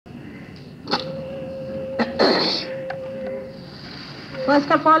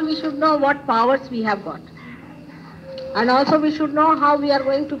First of all, we should know what powers we have got. And also we should know how we are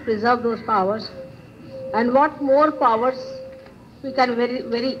going to preserve those powers and what more powers we can very,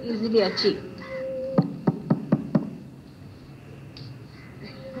 very easily achieve.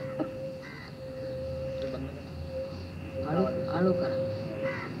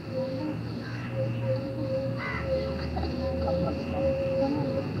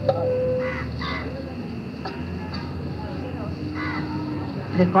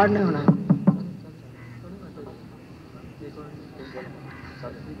 Record नहीं होना.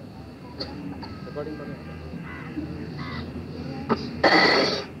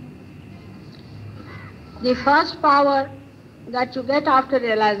 The first power that you get after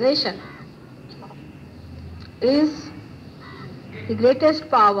realization is the greatest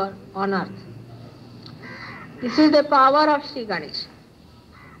power on earth. This is the power of Shri Ganesh.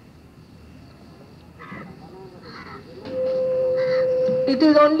 It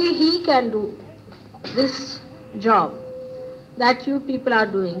is only he can do this job that you people are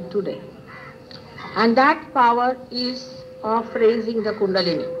doing today. And that power is of raising the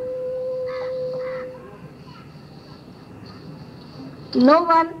Kundalini. No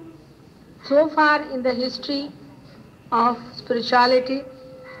one so far in the history of spirituality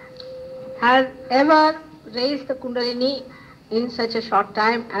has ever raised the Kundalini in such a short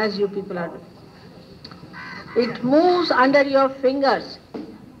time as you people are doing. It moves under your fingers.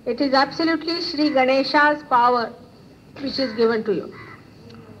 It is absolutely Shri Ganesha's power which is given to you.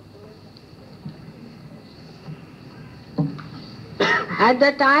 At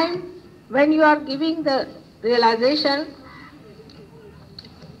the time when you are giving the realization,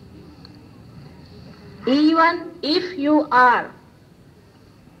 even if you are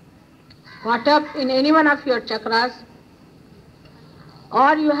caught up in any one of your chakras,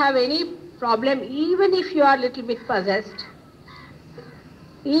 or you have any problem, even if you are a little bit possessed,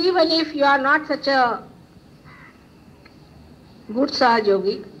 even if you are not such a good Sahaja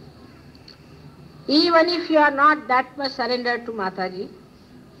Yogi, even if you are not that much surrendered to Mataji,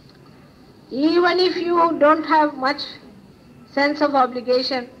 even if you don't have much sense of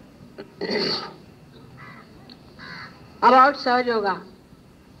obligation about Sahaja Yoga,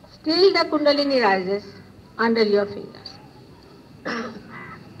 still the Kundalini rises under your fingers.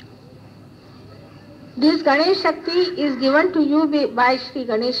 This Ganesh Shakti is given to you by Shri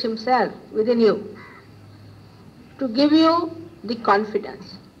Ganesh himself within you to give you the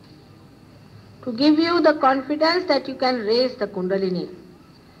confidence. To give you the confidence that you can raise the Kundalini,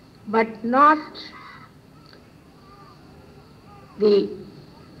 but not the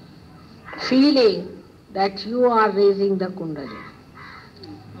feeling that you are raising the Kundalini.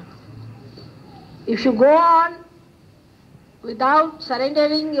 If you go on without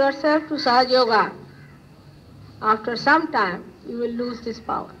surrendering yourself to Sahaja Yoga, after some time you will lose this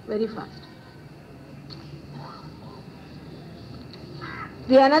power very fast.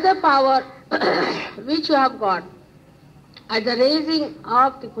 The another power which you have got at the raising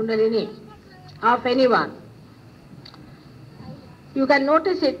of the Kundalini of anyone, you can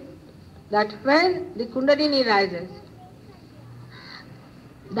notice it that when the Kundalini rises,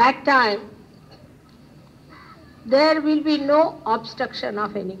 that time there will be no obstruction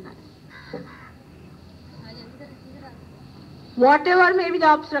of any kind. Whatever may be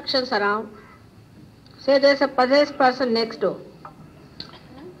the obstructions around, say there is a possessed person next door,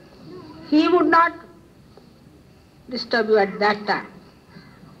 he would not disturb you at that time.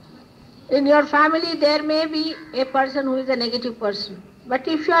 In your family there may be a person who is a negative person, but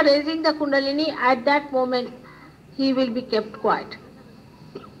if you are raising the Kundalini, at that moment he will be kept quiet.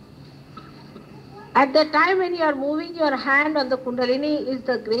 At the time when you are moving your hand on the Kundalini is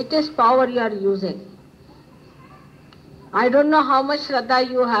the greatest power you are using. I don't know how much Shraddha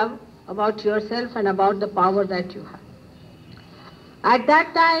you have about yourself and about the power that you have. At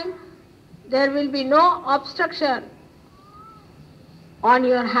that time, there will be no obstruction on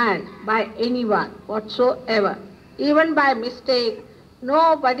your hand by anyone whatsoever. Even by mistake,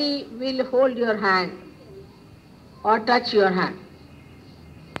 nobody will hold your hand or touch your hand.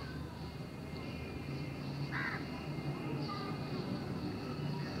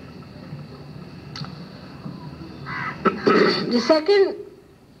 The second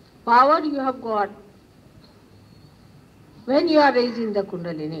power you have got when you are raising the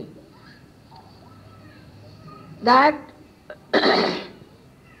Kundalini, that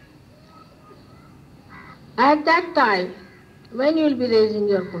at that time when you will be raising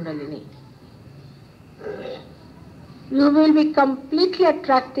your Kundalini, you will be completely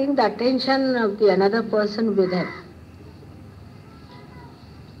attracting the attention of the another person within.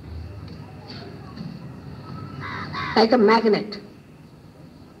 like a magnet,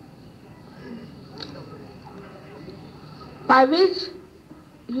 by which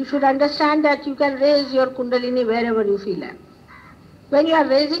you should understand that you can raise your Kundalini wherever you feel like. When you are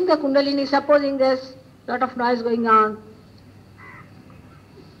raising the Kundalini, supposing there's a lot of noise going on,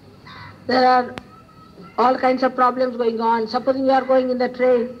 there are all kinds of problems going on, supposing you are going in the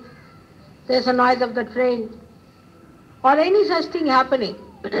train, there's a noise of the train, or any such thing happening,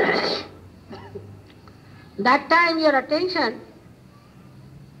 that time your attention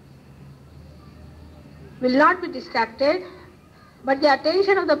will not be distracted, but the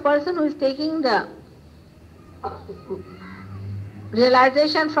attention of the person who is taking the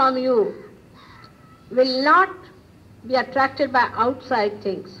realization from you will not be attracted by outside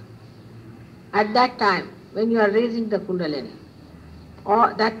things at that time when you are raising the Kundalini.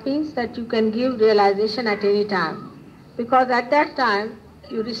 Or that means that you can give realization at any time, because at that time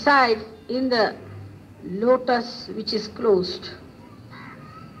you reside in the lotus which is closed.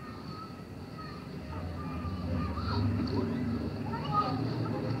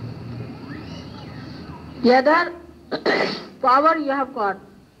 The other power you have got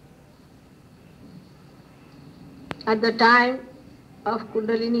at the time of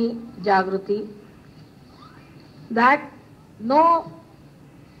Kundalini Jagruti, that no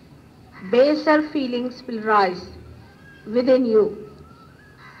baser feelings will rise within you.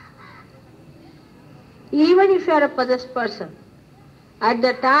 Even if you are a possessed person, at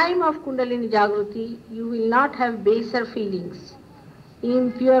the time of Kundalini Jagruti, you will not have baser feelings,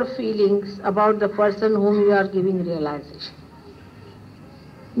 impure feelings about the person whom you are giving realization.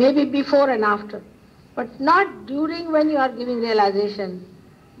 Maybe before and after, but not during when you are giving realization.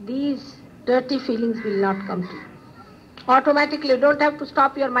 These dirty feelings will not come to you. Automatically, you don't have to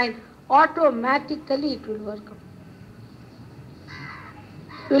stop your mind. Automatically it will work out.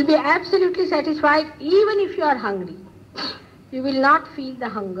 You will be absolutely satisfied even if you are hungry. You will not feel the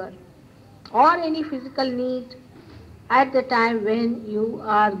hunger or any physical need at the time when you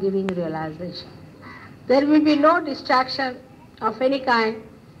are giving realization. There will be no distraction of any kind.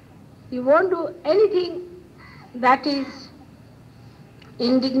 You won't do anything that is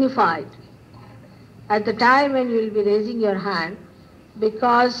indignified at the time when you will be raising your hand,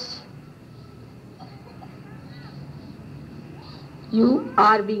 because you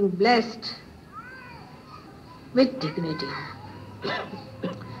are being blessed with dignity.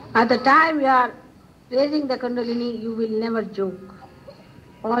 At the time you are raising the Kundalini, you will never joke,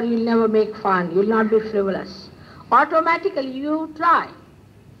 or you will never make fun, you will not be frivolous. Automatically you try.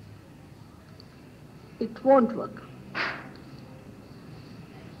 It won't work.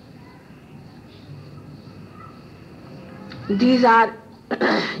 These are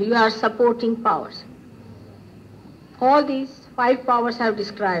your supporting powers. All these 5 powers I have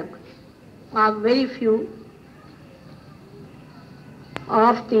described are very few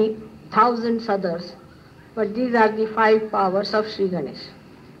of the thousands others, but these are the 5 powers of Shri Ganesh.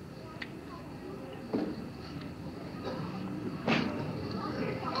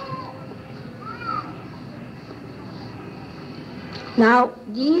 Now,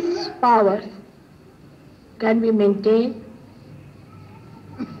 these powers can be maintained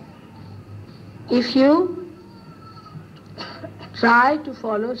if you try to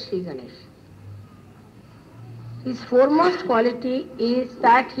follow Shri Ganesh. His foremost quality is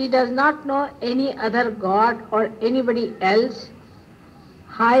that he does not know any other god or anybody else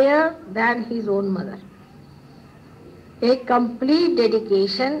higher than his own mother. A complete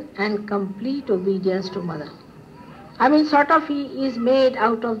dedication and complete obedience to mother. I mean, sort of he is made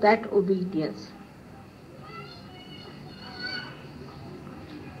out of that obedience.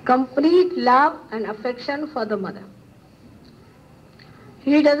 Complete love and affection for the mother.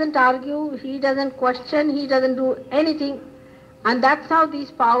 He doesn't argue, he doesn't question, he doesn't do anything, and that's how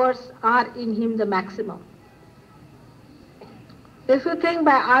these powers are in him the maximum. If you think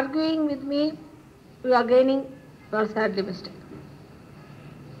by arguing with me you are gaining, you are sadly mistaken.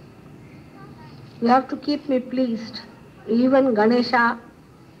 You have to keep me pleased. Even Ganesha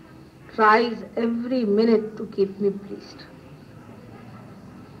tries every minute to keep me pleased.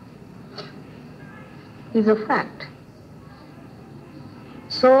 It's a fact.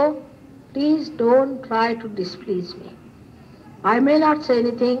 So, please don't try to displease me. I may not say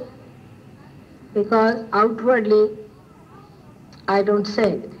anything because outwardly I don't say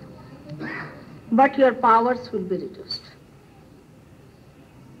anything. But your powers will be reduced.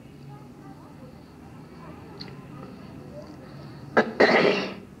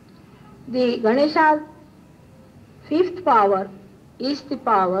 The Ganesha's 5th power is the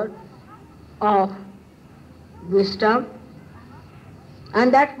power of wisdom,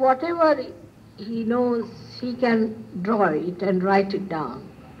 and that whatever he knows he can draw it and write it down.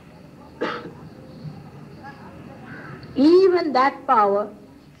 Even that power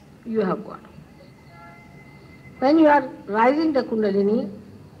you have got. When you are rising the Kundalini,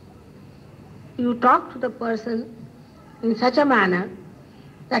 you talk to the person in such a manner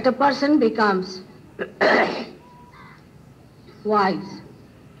that a person becomes wise.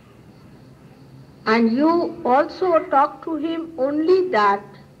 And you also talk to him only that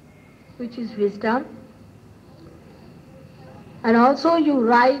which is wisdom. And also you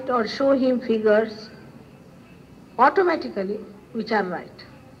write or show him figures automatically which are right.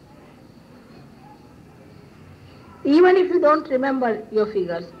 Even if you don't remember your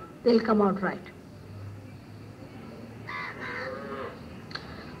figures, they'll come out right.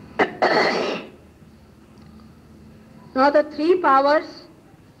 Now the three powers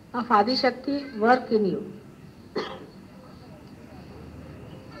of Adi Shakti work in you.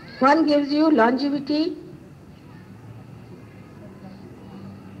 One gives you longevity,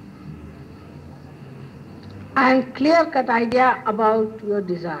 and clear-cut idea about your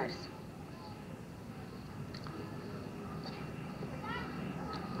desires.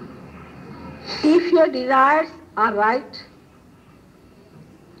 If your desires are right,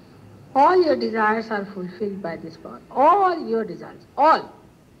 all your desires are fulfilled by this power. All your desires, all.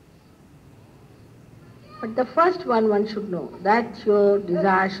 But the first one should know, that your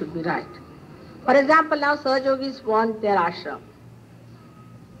desire should be right. For example, now Sahaja Yogis want their ashram.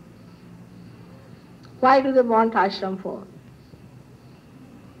 Why do they want ashram for?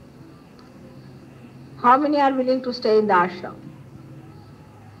 How many are willing to stay in the ashram?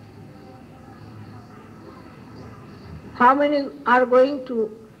 How many are going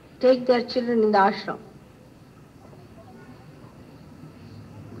to take their children in the ashram?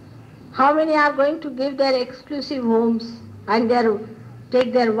 How many are going to give their exclusive homes and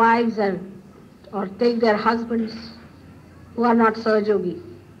take their wives or take their husbands who are not Sahaja Yogi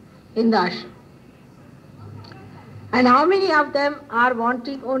in the ashram? And how many of them are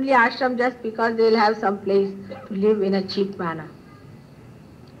wanting only ashram just because they will have some place to live in a cheap manner?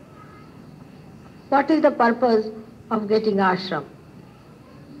 What is the purpose of getting ashram?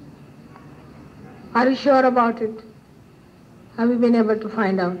 Are you sure about it? Have you been able to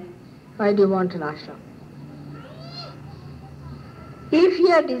find out? Why do you want an ashram? If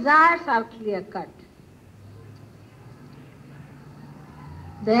your desires are clear cut,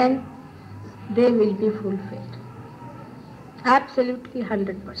 then they will be fulfilled. Absolutely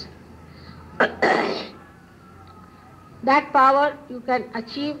 100%. That power you can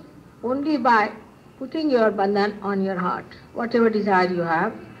achieve only by putting your bandhan on your heart. Whatever desire you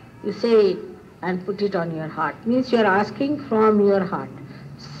have, you say it and put it on your heart. Means you are asking from your heart.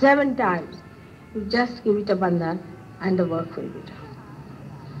 7 times. You just give it a bandhan and the work will be done.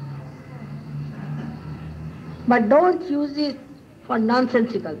 But don't use it for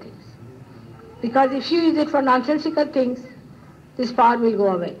nonsensical things. Because if you use it for nonsensical things, this power will go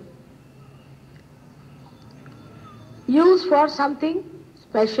away. Use for something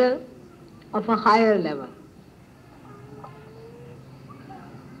special of a higher level.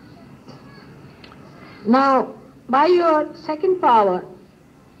 Now, by your second power,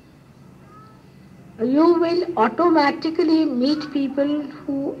 you will automatically meet people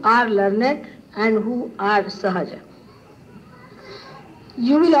who are learned and who are Sahaja.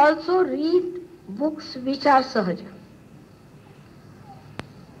 You will also read books which are Sahaja.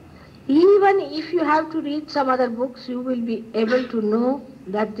 Even if you have to read some other books, you will be able to know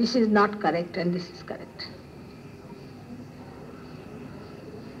that this is not correct and this is correct.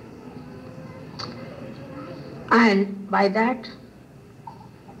 And by that,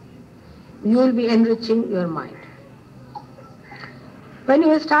 you will be enriching your mind. When you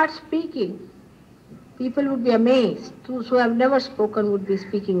will start speaking, people would be amazed. Those who have never spoken would be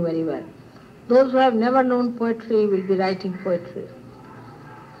speaking very well. Those who have never known poetry will be writing poetry.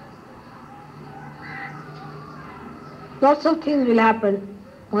 Lots of things will happen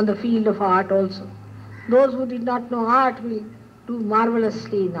on the field of art also. Those who did not know art will do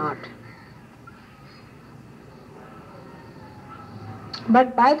marvelously in art.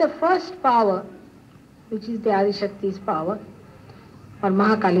 But by the first power, which is the Adi Shakti's power, or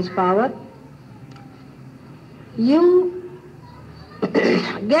Mahakali's power, you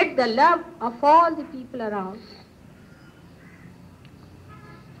get the love of all the people around.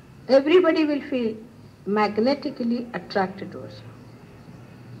 Everybody will feel magnetically attracted towards you.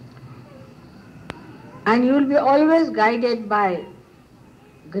 And you will be always guided by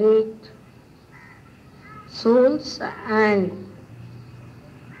great souls and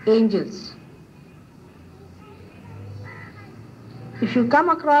angels. If you come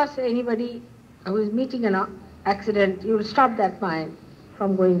across anybody who is meeting an accident, you will stop that mind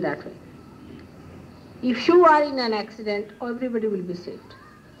from going that way. If you are in an accident, everybody will be saved.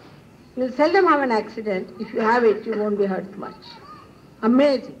 You will seldom have an accident. If you have it, you won't be hurt much.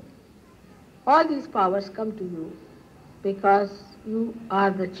 Amazing. All these powers come to you because you are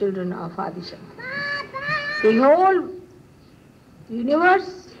the children of Adishakti. The whole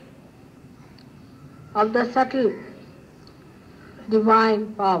universe of the subtle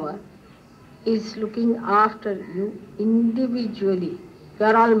divine power is looking after you individually. You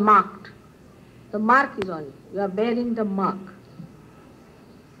are all marked. The mark is on you. You are bearing the mark.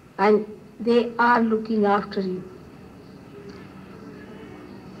 And they are looking after you.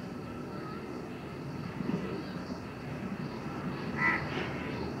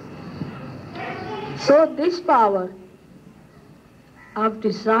 So this power of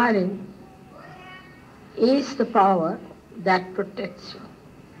desiring is the power that protects you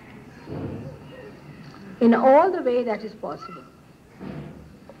in all the way that is possible.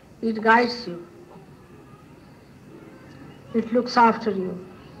 It guides you. It looks after you.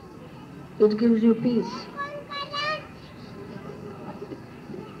 It gives you peace.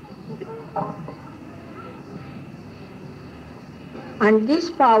 And this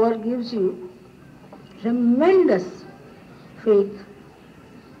power gives you tremendous faith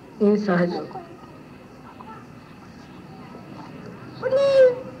in Sahaja Yoga.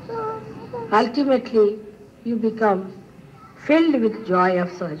 Ultimately, you become filled with joy of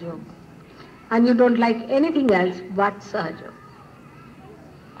Sahaja Yoga. And you don't like anything else but Sahaja Yoga.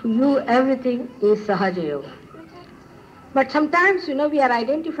 To you, everything is Sahaja Yoga. But sometimes, we are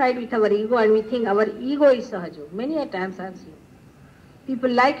identified with our ego and we think our ego is Sahaja Yoga. Many a times I have seen.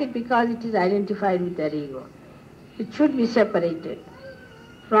 People like it because it is identified with their ego. It should be separated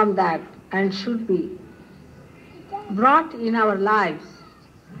from that and should be brought in our lives,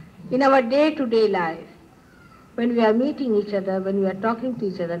 in our day-to-day life. When we are meeting each other, when we are talking to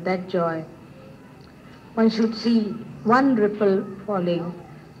each other, that joy. One should see one ripple falling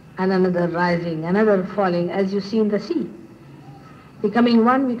and another rising, another falling, as you see in the sea, becoming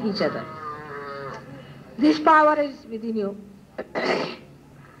one with each other. This power is within you.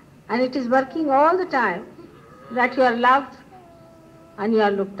 And it is working all the time that you are loved and you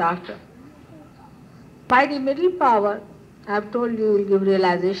are looked after. By the middle power, I have told you, will give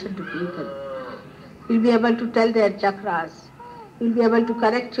realization to people. You will be able to tell their chakras. You will be able to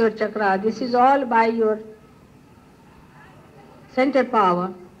correct your chakra. This is all by your center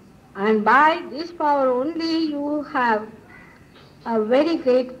power. And by this power only you have a very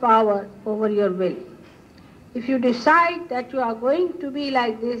great power over your will. If you decide that you are going to be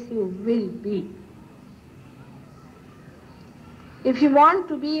like this, you will be. If you want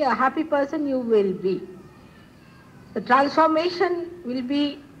to be a happy person, you will be. The transformation will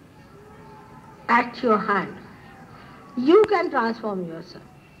be at your hand. You can transform yourself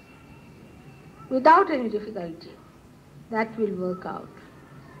without any difficulty. That will work out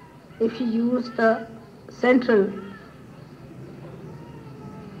if you use the central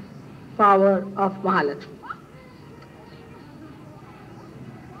power of Mahalakshmi.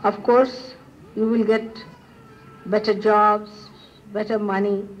 Of course, you will get better jobs, better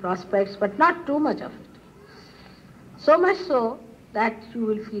money, prospects, but not too much of it. So much so that you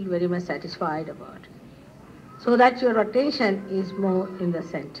will feel very much satisfied about it. So that your attention is more in the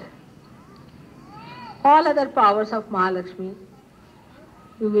center. All other powers of Mahalakshmi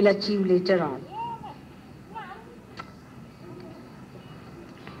you will achieve later on.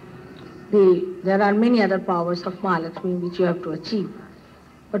 There are many other powers of Mahalakshmi which you have to achieve.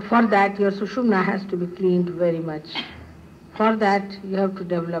 But for that, your Sushumna has to be cleaned very much. For that, you have to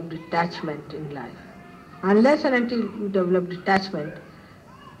develop detachment in life. Unless and until you develop detachment,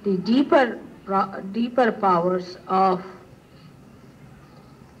 the deeper powers of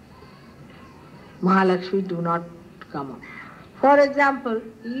Mahalakshmi do not come up. For example,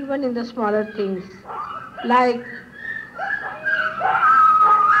 even in the smaller things, like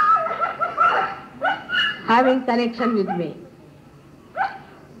having connection with me,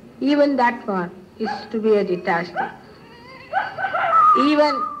 even that one is to be a detached thing.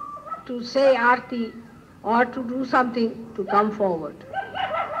 Even to say Aarti or to do something to come forward,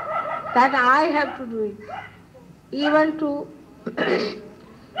 that I have to do it. Even to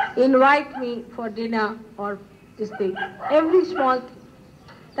invite me for dinner or this thing, every small thing,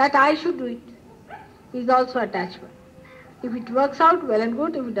 that I should do it, is also attachment. If it works out, well and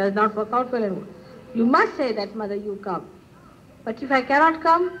good. If it does not work out, well and good. You must say that, Mother, you come. But if I cannot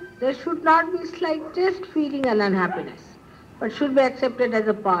come, there should not be slightest feeling and unhappiness, but should be accepted as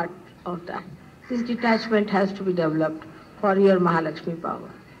a part of that. This detachment has to be developed for your Mahalakshmi power.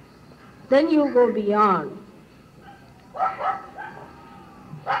 Then you go beyond.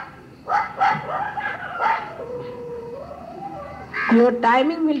 Your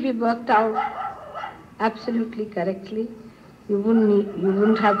timing will be worked out absolutely correctly. You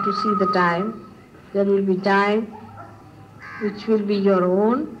wouldn't have to see the time. There will be time which will be your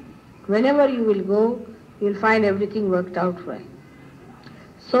own. Whenever you will go, you will find everything worked out well.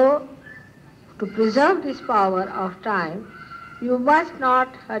 So, to preserve this power of time, you must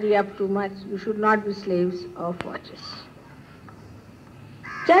not hurry up too much. You should not be slaves of watches.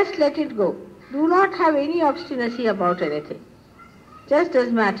 Just let it go. Do not have any obstinacy about anything. Just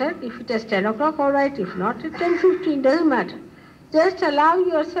doesn't matter. If it is 10 o'clock, all right. If not, it's 10:15, doesn't matter. Just allow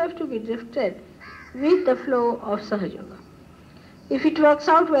yourself to be drifted with the flow of Sahaja Yoga. If it works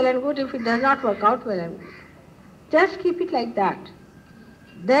out well and good, if it does not work out well and good, just keep it like that.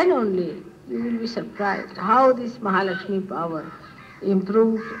 Then only you will be surprised how this Mahalakshmi power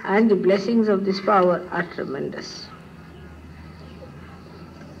improves, and the blessings of this power are tremendous.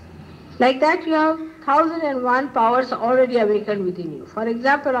 Like that you have 1001 powers already awakened within you. For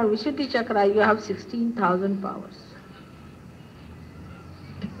example, on Vishuddhi Chakra you have 16,000 powers.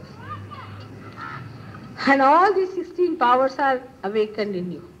 And all these 16 powers are awakened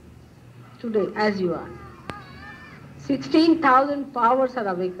in you today as you are. 16,000 powers are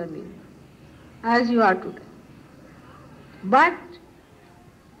awakened in you as you are today. But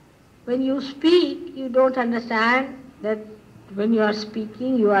when you speak, you don't understand that when you are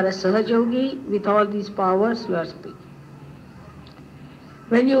speaking, you are a Sahaja Yogi with all these powers you are speaking.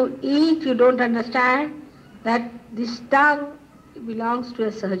 When you eat, you don't understand that this tongue belongs to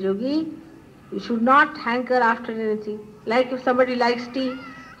a Sahaja Yogi. You should not hanker after anything. Like if somebody likes tea,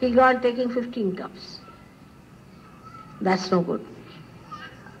 he'll go on taking 15 cups. That's no good.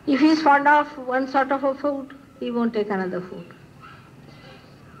 If he is fond of one sort of a food, he won't take another food.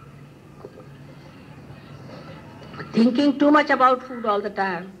 Thinking too much about food all the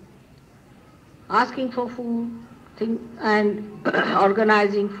time, asking for food and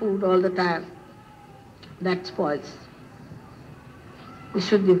organizing food all the time, that spoils. We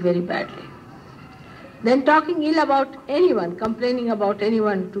should be very badly. Then talking ill about anyone, complaining about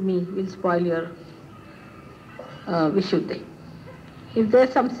anyone to me will spoil your Vishuddhi. If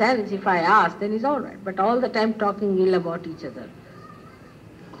there's some sense, if I ask, then it's all right. But all the time talking ill about each other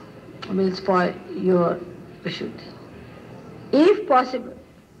will spoil your Vishuddhi. If possible,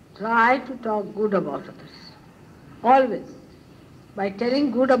 try to talk good about others. Always. By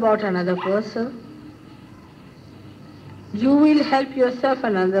telling good about another person, you will help yourself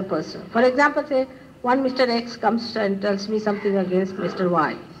and another person. For example, say, one Mr. X comes and tells me something against Mr.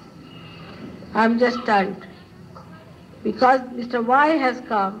 Y. I'm just stunned. Because Mr. Y has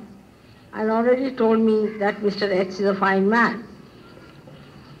come and already told me that Mr. X is a fine man.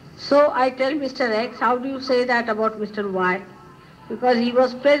 So I tell Mr. X, how do you say that about Mr. Y? Because he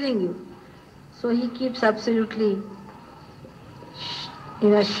was praising you. So he keeps absolutely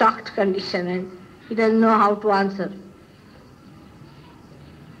in a shocked condition and he doesn't know how to answer.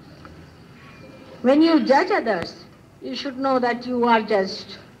 When you judge others, you should know that you are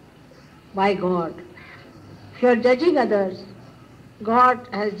judged by God. If you are judging others, God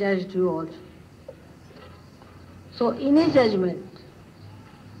has judged you also. So in His judgment,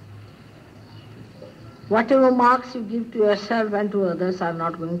 whatever marks you give to yourself and to others are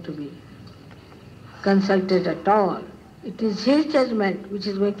not going to be consulted at all. It is His judgment which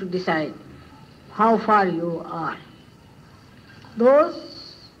is going to decide how far you are. Those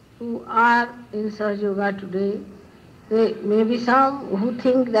who are in Sahaja Yoga today, there may be some who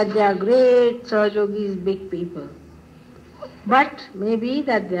think that they are great Sahaja Yogis, big people. But maybe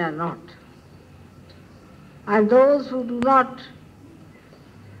that they are not. And those who do not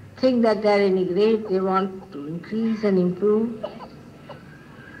think that they are any great, they want to increase and improve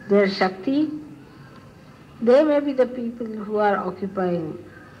their Shakti, they may be the people who are occupying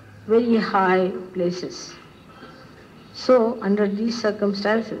very high places. So, under these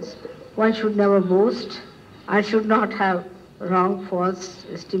circumstances, one should never boast and should not have wrong, false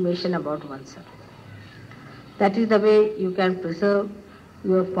estimation about oneself. That is the way you can preserve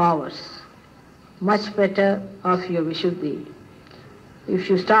your powers, much better of your Vishuddhi. If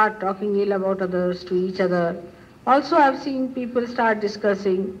you start talking ill about others to each other, also I have seen people start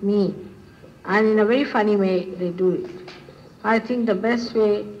discussing me, and in a very funny way they do it. I think the best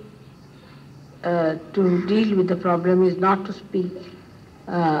way to deal with the problem is not to speak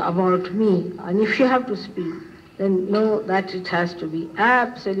about me, and if you have to speak, then know that it has to be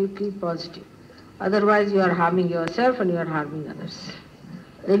absolutely positive. Otherwise you are harming yourself and you are harming others.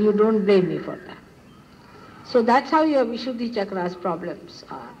 Then you don't blame me for that. So that's how your Vishuddhi Chakra's problems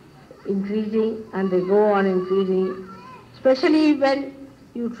are. increasing and they go on increasing, especially when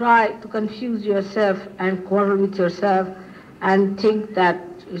you try to confuse yourself and quarrel with yourself and think that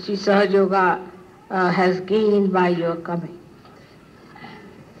Sahaja Yoga has gained by your coming.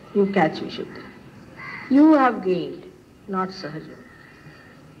 You catch Vishuddhi. You have gained, not Sahaja Yoga.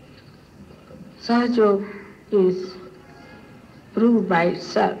 Sahaja Yoga is proved by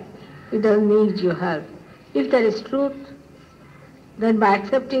itself. It doesn't need your help. If there is truth, then by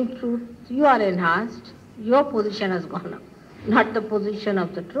accepting truth, you are enhanced. Your position has gone up, not the position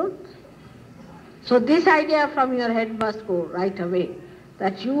of the truth. So this idea from your head must go right away,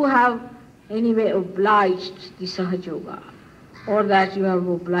 that you have anyway obliged the Sahaja Yoga, or that you have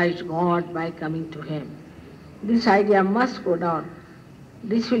obliged God by coming to Him. This idea must go down.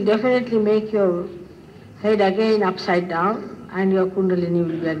 This will definitely make your head again upside down, and your Kundalini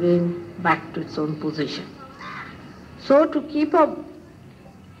will be again back to its own position. So to keep up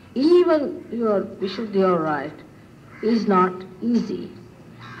even your Vishuddhi or right is not easy,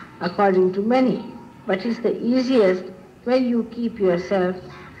 according to many, but it's the easiest when you keep yourself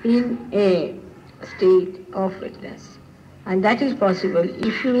in a state of witness. And that is possible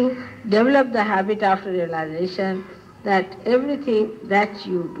if you develop the habit after realization that everything that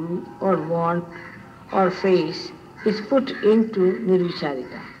you do or want or face is put into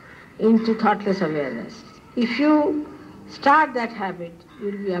nirvicharita, into thoughtless awareness. If you start that habit, you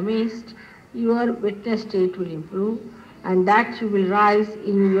will be amazed, your witness state will improve, and that you will rise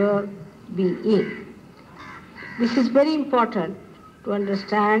in your being. This is very important to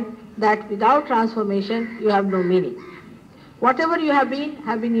understand that without transformation you have no meaning. Whatever you have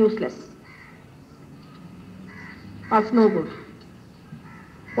been useless, of no good.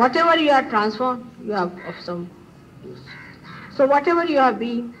 Whatever you are transformed, you are of some use. So whatever you have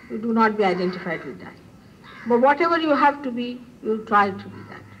been, you do not be identified with that. But whatever you have to be, you try to be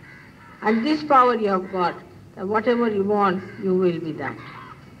that. And this power you have got, that whatever you want, you will be that.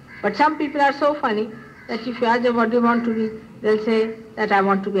 But some people are so funny that if you ask them what they want to be, they'll say that I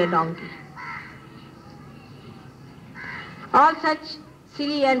want to be a donkey. All such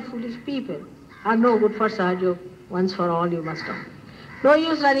silly and foolish people are no good for Sahaja Yoga. Once for all you must know. No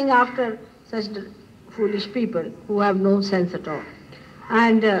use running after such foolish people who have no sense at all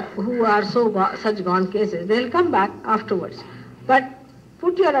and who are such gone cases. They'll come back afterwards. But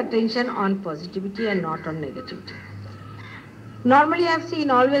put your attention on positivity and not on negativity. Normally I've seen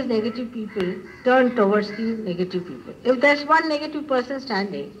always negative people turn towards the negative people. If there's one negative person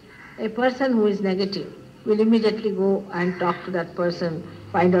standing, a person who is negative will immediately go and talk to that person,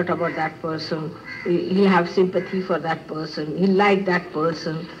 find out about that person, he'll have sympathy for that person, he'll like that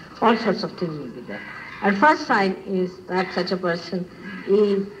person, all sorts of things will be there. And first sign is that such a person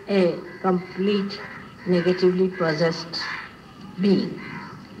is a complete negatively possessed being.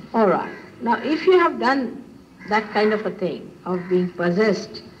 Alright, now if you have done that kind of a thing, of being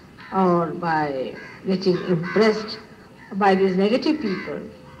possessed or by getting impressed by these negative people,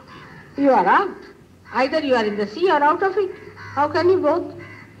 you are out. Either you are in the sea or out of it. How can you both?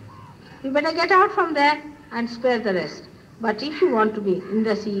 You better get out from there and spare the rest. But if you want to be in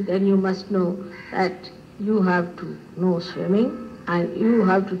the sea, then you must know that you have to know swimming and you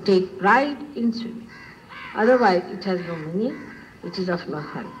have to take pride in swimming. Otherwise it has no meaning, it is of no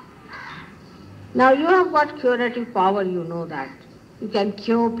help. Now you have got curative power, you know that. You can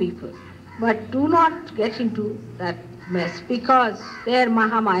cure people. But do not get into that mess because there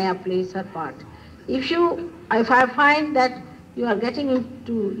Mahamaya plays her part. If I find that you are getting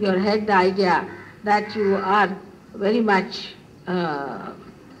into your head the idea that you are very much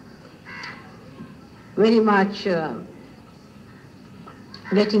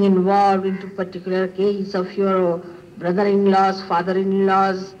getting involved into particular case of your brother-in-laws,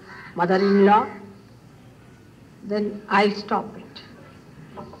 father-in-laws, mother-in-law, then I stop it.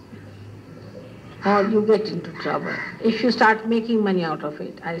 Or you get into trouble. If you start making money out of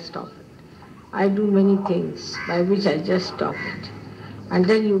it, I stop it. I do many things by which I just stop it. And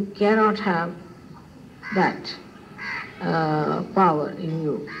then you cannot have that power in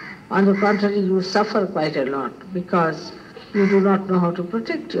you. On the contrary, you suffer quite a lot because you do not know how to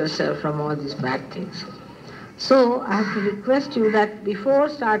protect yourself from all these bad things. So I have to request you that before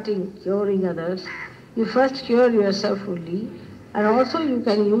starting curing others, you first cure yourself fully, and also you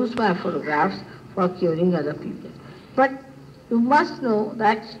can use my photographs for curing other people. But you must know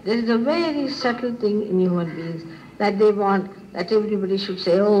that there is a very subtle thing in human beings that they want that everybody should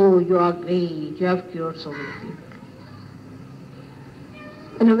say, oh, you are great, you have cured so many people.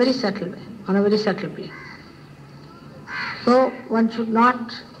 In a very subtle way, on a very subtle plane. So one should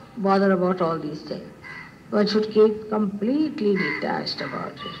not bother about all these things. One should keep completely detached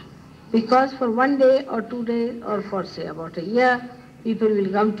about it. Because for 1 day or 2 days or for say about a year, people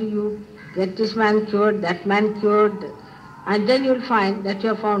will come to you, get this man cured, that man cured, and then you'll find that you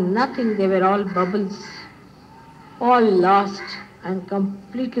have found nothing, they were all bubbles, all lost and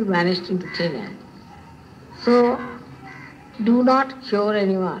completely vanished into thin air. So, do not cure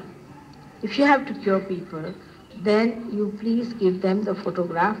anyone. If you have to cure people, then you please give them the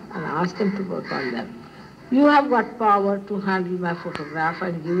photograph and ask them to work on them. You have got power to handle my photograph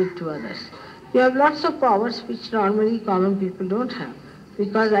and give it to others. You have lots of powers which normally common people don't have,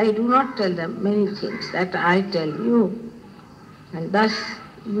 because I do not tell them many things that I tell you. And thus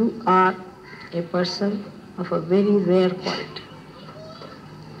you are a person of a very rare quality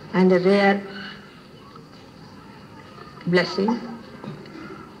and a rare blessing.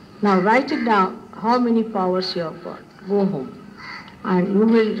 Now write it down how many powers you have got. Go home and you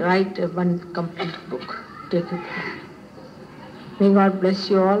will write one complete book. Take it home. May God bless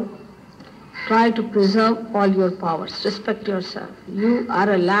you all. Try to preserve all your powers. Respect yourself. You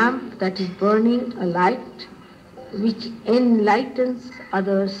are a lamp that is burning a light which enlightens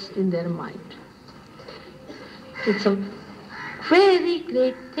others in their mind. It's a very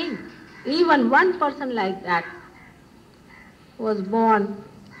great thing. Even one person like that was born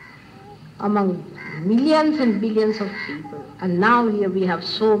among millions and billions of people, and now here we have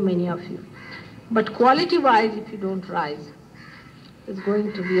so many of you. But quality-wise, if you don't rise, it's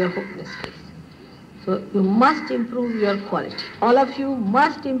going to be a hopeless case. So you must improve your quality. All of you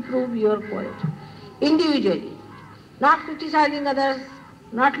must improve your quality. Individually. Not criticizing others,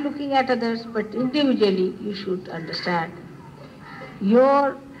 not looking at others, but individually you should understand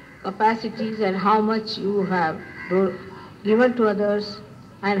your capacities and how much you have given to others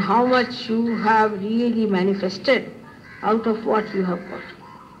and how much you have really manifested out of what you have got.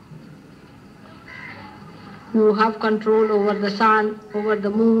 You have control over the sun, over the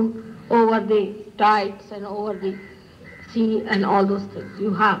moon, over the tides and over the sea and all those things.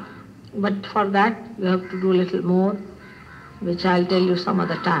 You have. But for that you have to do a little more, which I'll tell you some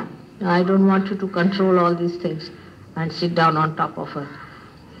other time. I don't want you to control all these things and sit down on top of a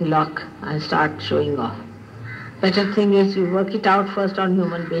hillock and start showing off. Better thing is you work it out first on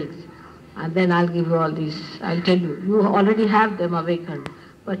human beings, and then I'll give you all these. I'll tell you. You already have them awakened,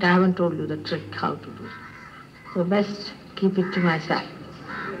 but I haven't told you the trick how to do it. So best keep it to myself.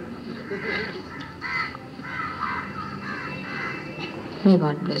 May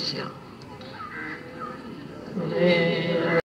God bless you.